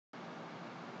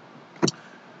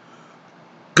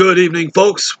Good evening,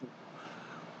 folks.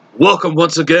 Welcome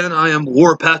once again. I am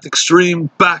Warpath Extreme,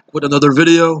 back with another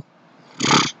video.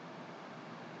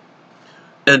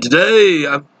 And today,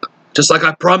 just like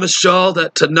I promised y'all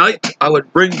that tonight I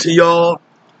would bring to y'all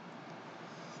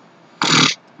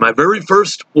my very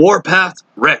first Warpath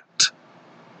rant.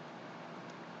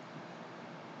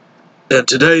 And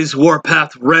today's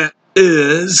Warpath rant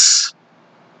is...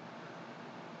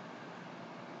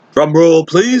 drum roll,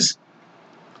 please.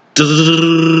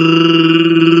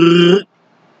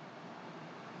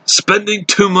 Spending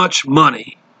too much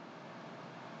money.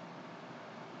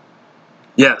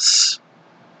 Yes.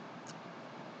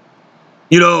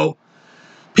 You know,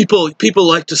 people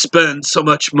like to spend so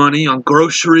much money on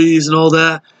groceries and all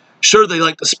that. Sure, they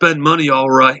like to spend money all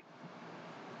right.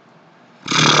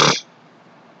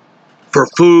 For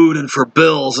food and for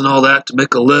bills and all that to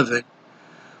make a living.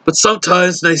 But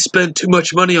sometimes they spend too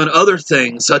much money on other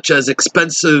things, such as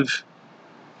expensive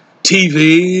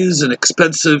TVs and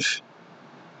expensive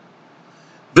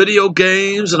video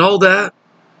games and all that.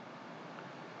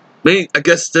 I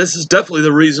guess this is definitely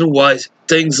the reason why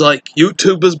things like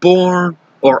YouTube is born,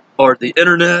 or the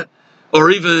internet,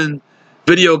 or even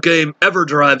video game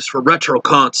EverDrives for retro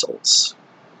consoles.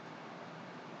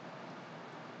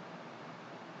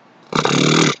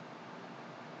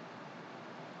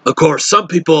 Of course, some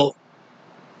people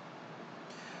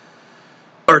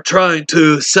are trying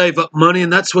to save up money,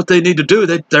 and that's what they need to do.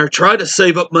 They're trying to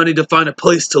save up money to find a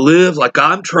place to live, like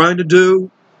I'm trying to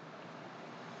do.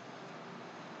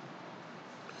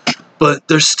 But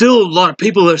there's still a lot of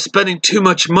people that are spending too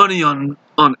much money on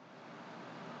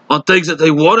things that they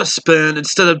want to spend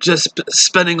instead of just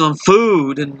spending on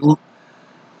food and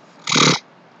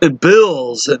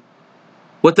bills and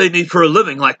what they need for a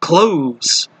living, like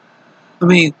clothes. I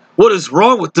mean, what is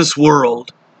wrong with this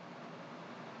world?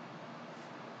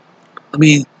 I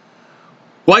mean,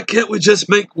 why can't we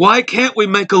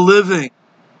make a living?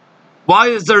 Why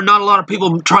is there not a lot of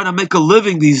people trying to make a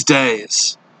living these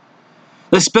days?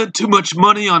 They spend too much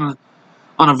money on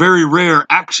a very rare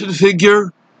action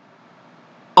figure,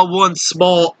 on one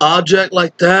small object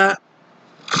like that.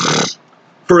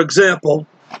 For example,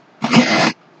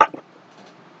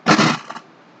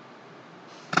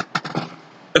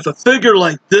 if a figure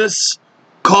like this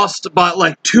cost about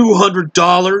like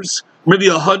 $200, maybe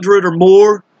 $100 or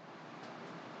more,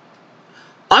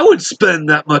 I would spend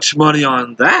that much money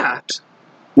on that.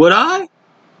 Would I?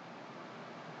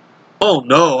 Oh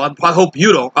no, I hope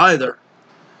you don't either.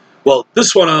 Well,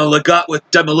 this one I got with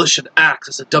Demolition Axe.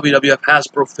 It's a WWF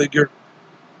Hasbro figure.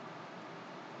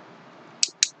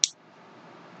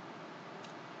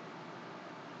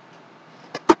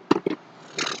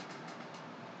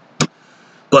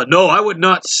 But no,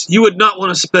 you would not want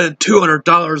to spend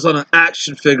 $200 on an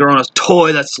action figure, on a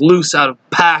toy that's loose out of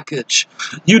package.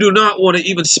 You do not want to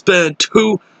even spend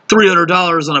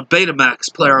 $300 on a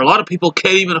Betamax player. A lot of people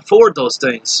can't even afford those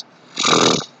things.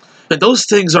 And those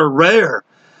things are rare.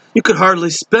 You could hardly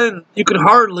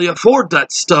afford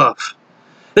that stuff.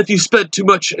 If you spend too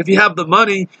much, if you have the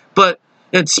money,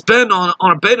 and spend on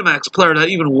a Betamax player that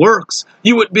even works,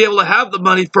 you wouldn't be able to have the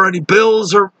money for any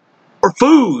bills or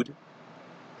food.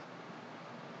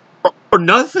 Or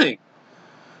nothing.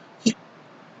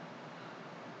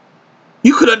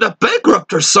 You could end up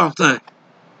bankrupt or something.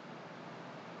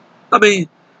 I mean,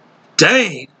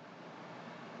 dang.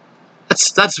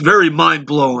 That's very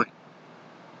mind-blowing.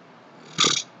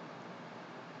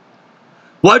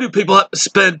 Why do people have to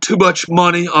spend too much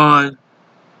money on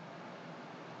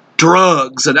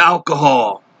drugs and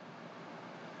alcohol?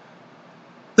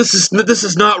 This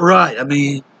is not right. I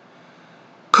mean,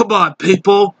 come on,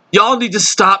 people. Y'all need to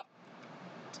stop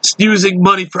using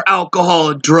money for alcohol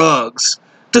and drugs.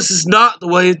 This is not the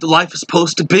way life is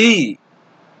supposed to be.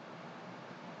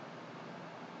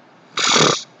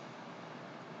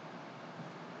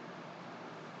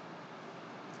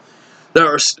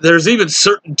 There's even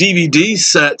certain DVD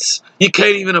sets you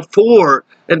can't even afford,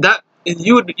 and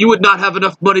you would not have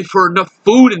enough money for enough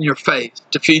food in your face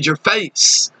to feed your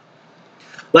face.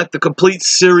 Like the complete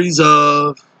series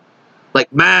of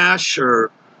like MASH or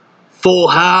Full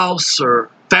House or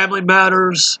Family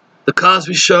Matters, The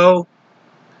Cosby Show.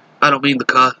 I don't mean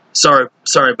sorry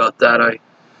about that.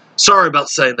 Sorry about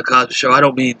saying The Cosby Show. I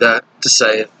don't mean that to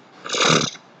say it.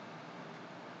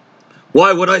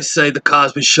 Why would I say The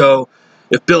Cosby Show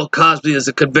if Bill Cosby is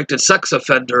a convicted sex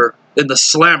offender in the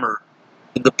slammer,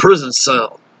 in the prison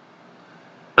cell?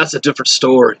 That's a different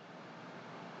story.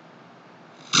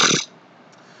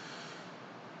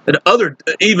 And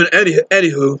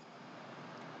anywho,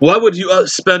 why would you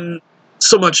spend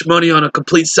so much money on a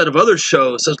complete set of other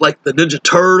shows, such like the Ninja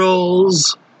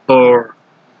Turtles, or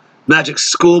Magic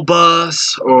School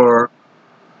Bus, or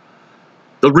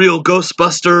the real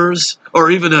Ghostbusters,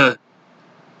 or even the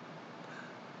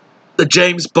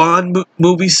James Bond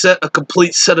movie set, a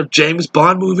complete set of James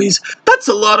Bond movies. That's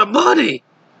a lot of money.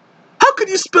 How can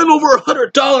you spend over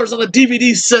 $100 on a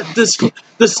DVD set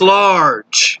this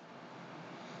large?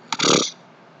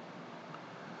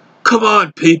 Come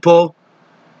on, people.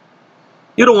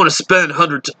 You don't want to spend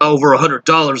over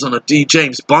 $100 on a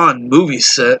James Bond movie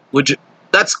set, would you?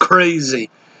 That's crazy.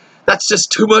 That's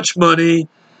just too much money.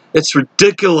 It's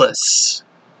ridiculous.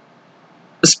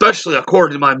 Especially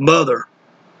according to my mother.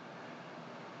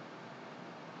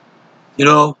 You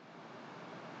know,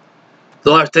 a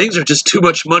lot of things are just too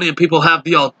much money, and people have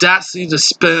the audacity to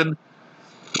spend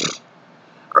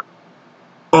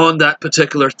on that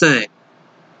particular thing.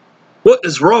 What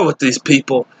is wrong with these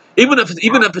people? Even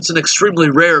if it's an extremely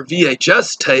rare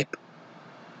VHS tape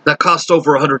that cost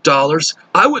over $100,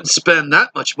 I wouldn't spend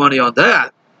that much money on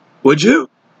that. Would you?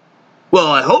 Well,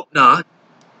 I hope not.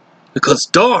 Because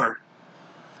darn,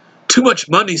 too much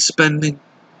money spending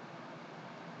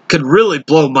can really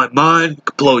blow my mind,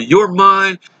 blow your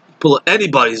mind, blow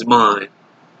anybody's mind.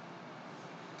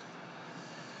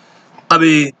 I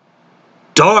mean,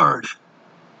 darn,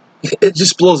 it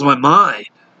just blows my mind.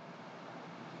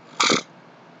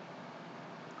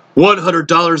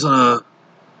 $100 on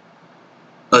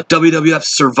a WWF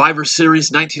Survivor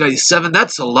Series 1997,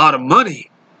 that's a lot of money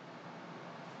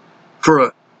for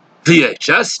a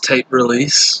VHS tape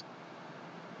release.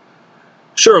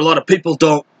 Sure, a lot of people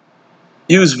don't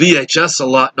use VHS a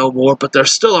lot no more, but there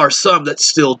still are some that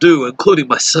still do, including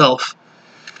myself.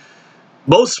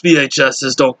 Most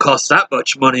VHSs don't cost that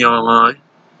much money online.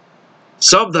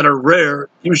 Some that are rare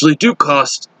usually do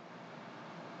cost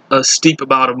a steep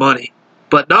amount of money,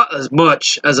 but not as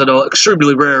much as an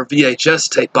extremely rare VHS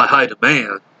tape by high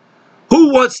demand.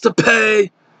 Who wants to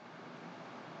pay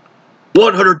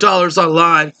 $100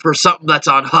 online for something that's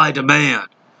on high demand?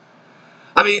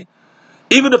 I mean,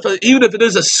 even if it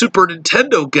is a Super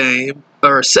Nintendo game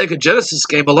or a Sega Genesis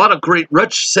game, a lot of great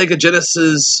rich Sega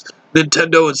Genesis,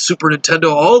 Nintendo, and Super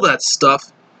Nintendo, all that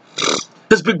stuff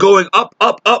has been going up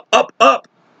into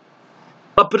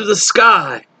the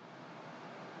sky.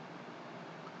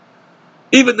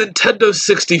 Even Nintendo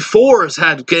 64 has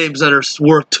had games that are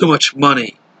worth too much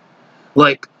money,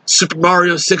 like Super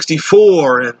Mario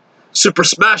 64 and Super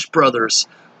Smash Bros.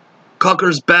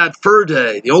 Conker's Bad Fur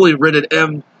Day, the only rated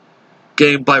M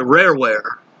game by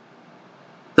Rareware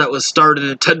that was started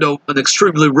in Nintendo, an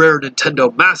extremely rare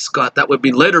Nintendo mascot that would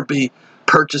later be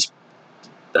purchased,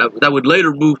 that would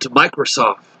later move to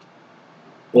Microsoft.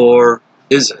 Or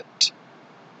is it?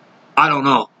 I don't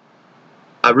know.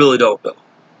 I really don't know.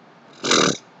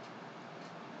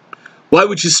 Why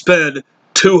would you spend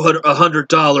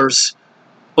 $100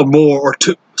 or more, or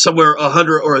somewhere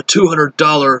 $100 or a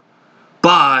 $200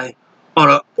 buy on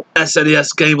a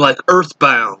SNES game like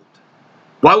Earthbound?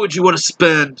 Why would you want to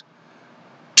spend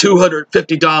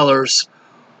 $250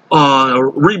 on a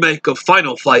remake of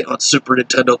Final Fight on Super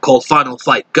Nintendo called Final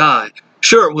Fight Guy?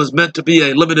 Sure, it was meant to be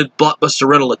a limited Blockbuster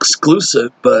rental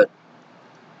exclusive, but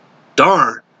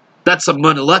darn, that's a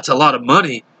lot of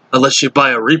money. Unless you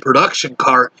buy a reproduction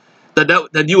cart,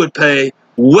 then you would pay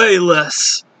way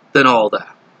less than all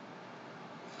that.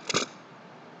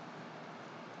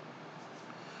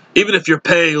 Even if you're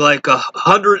paying like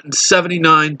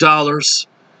 $179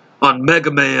 on Mega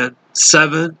Man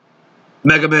 7,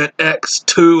 Mega Man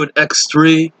X2 and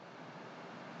X3.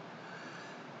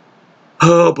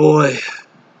 Oh boy.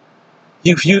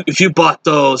 If you bought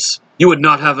those, you would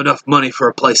not have enough money for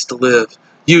a place to live.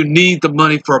 You need the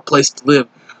money for a place to live.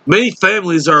 Many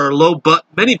families are low, but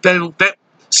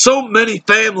so many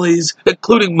families,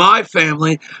 including my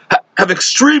family, have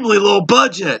extremely low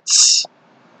budgets.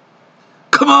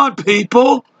 Come on,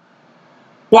 people.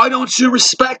 Why don't you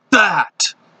respect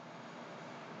that?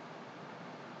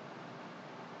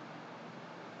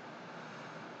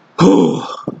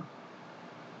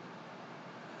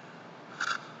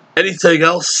 Anything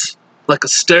else, like a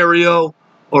stereo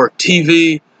or a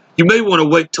TV, you may want to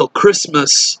wait till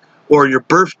Christmas or your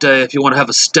birthday if you want to have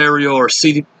a stereo or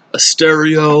a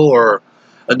stereo or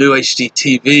a new HD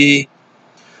TV,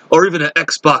 or even an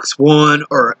Xbox One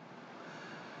or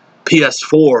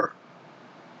PS4.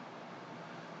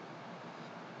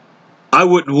 I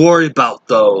wouldn't worry about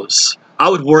those. I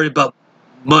would worry about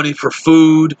money for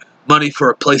food, money for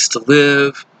a place to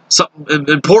live, something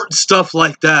important stuff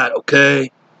like that,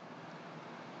 okay?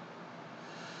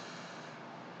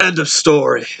 End of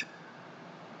story.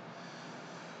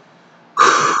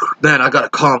 Man, I gotta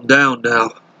calm down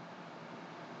now.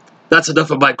 That's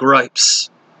enough of my gripes.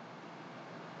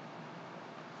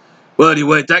 Well,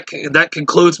 anyway, that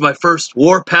concludes my first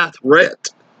Warpath rant.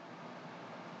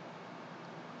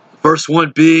 The first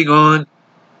one being on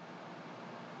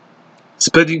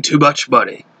spending too much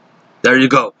money. There you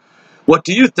go. What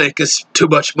do you think is too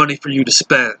much money for you to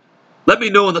spend? Let me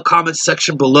know in the comments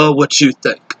section below what you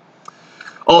think.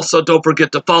 Also, don't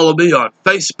forget to follow me on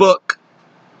Facebook.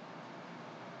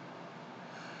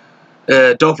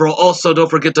 Don't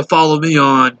forget to follow me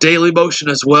on Dailymotion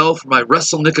as well for my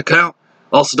WrestleNick account.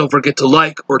 Also, don't forget to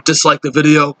like or dislike the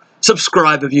video.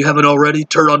 Subscribe if you haven't already.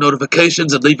 Turn on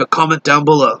notifications and leave a comment down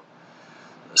below.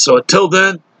 So until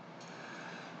then,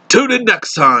 tune in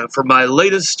next time for my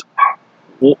latest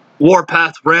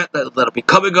Warpath rant that'll be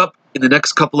coming up in the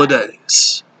next couple of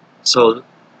days. So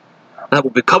that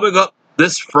will be coming up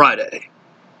this Friday.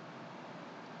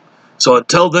 So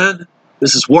until then,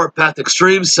 this is Warpath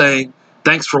Extreme saying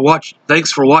thanks for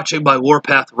watching my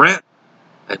Warpath rant,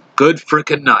 and good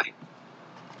frickin' night.